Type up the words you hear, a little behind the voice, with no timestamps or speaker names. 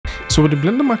So with the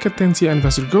Blender Market 10th year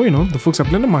anniversary going on, the folks at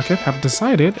Blender Market have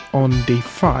decided on day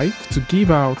 5 to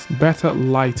give out better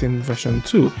lighting version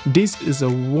 2. This is a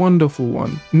wonderful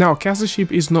one. Now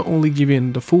Casaship is not only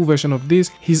giving the full version of this,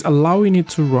 he's allowing it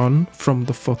to run from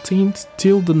the 14th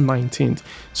till the 19th.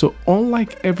 So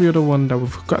unlike every other one that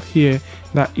we've got here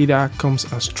that either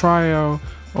comes as trial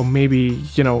or maybe,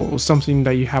 you know, something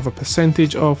that you have a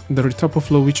percentage of, the retopper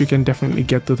flow, which you can definitely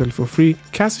get totally for free,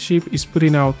 Casaship is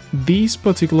putting out this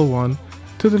particular one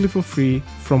totally for free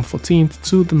from 14th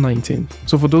to the 19th.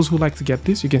 So for those who like to get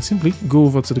this, you can simply go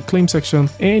over to the claim section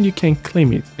and you can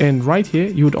claim it. And right here,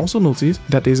 you would also notice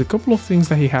that there's a couple of things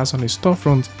that he has on his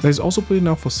storefront that is also putting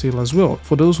out for sale as well.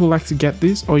 For those who like to get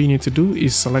this, all you need to do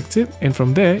is select it, and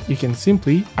from there you can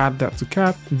simply add that to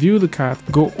cart, view the cart,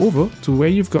 go over to where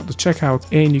you've got the checkout,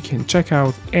 and you can check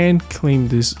out and claim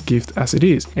this gift as it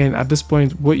is. And at this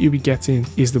point, what you'll be getting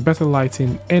is the better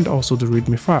lighting and also the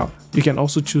readme file. You can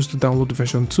also choose to download the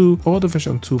version 2 or the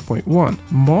version 2.1.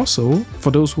 More so,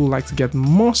 for those who like to get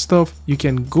more stuff, you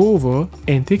can go over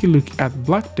and take a look at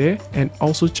Black Day and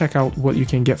also check out what you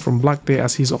can get from Black Day,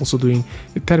 as he's also doing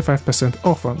a 35%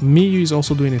 offer. Miyu is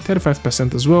also doing a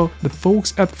 35% as well. The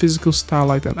folks at Physical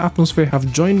Starlight and Atmosphere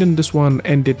have joined in this one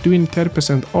and they're doing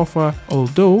 30% offer,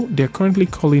 although they're currently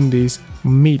calling this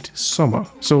mid-summer.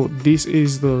 So this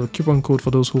is the coupon code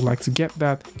for those who like to get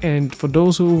that, and for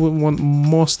those who want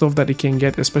more stuff that they can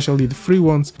get, especially the free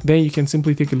ones, then you can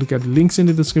simply take a look at the links in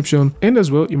the description. And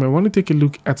as well, you might want to take a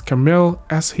look at Camel,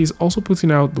 as he's also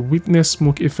putting out the Witness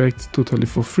Smoke Effect totally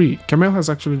for free. Camel has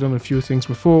actually done a few things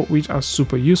before which are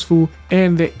super useful,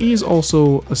 and there is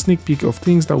also a sneak peek of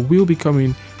things that will be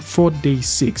coming for day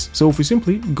 6. So if we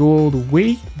simply go all the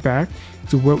way back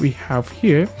to what we have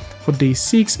here, for day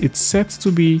 6, it's set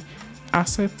to be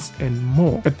assets and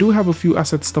more. I do have a few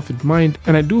asset stuff in mind,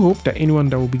 and I do hope that anyone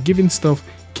that will be giving stuff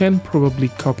can probably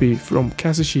copy from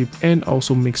Casaship and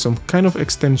also make some kind of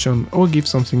extension or give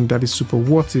something that is super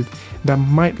worth it that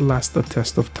might last the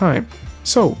test of time.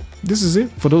 So this is it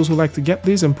for those who like to get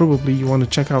this, and probably you want to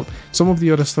check out some of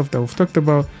the other stuff that we've talked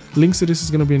about. Links to this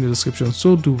is going to be in the description,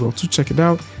 so do well to check it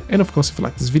out. And of course, if you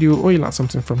like this video or you learned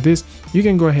something from this, you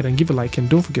can go ahead and give a like, and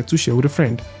don't forget to share with a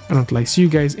friend. And until I see you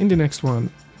guys in the next one,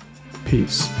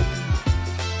 peace.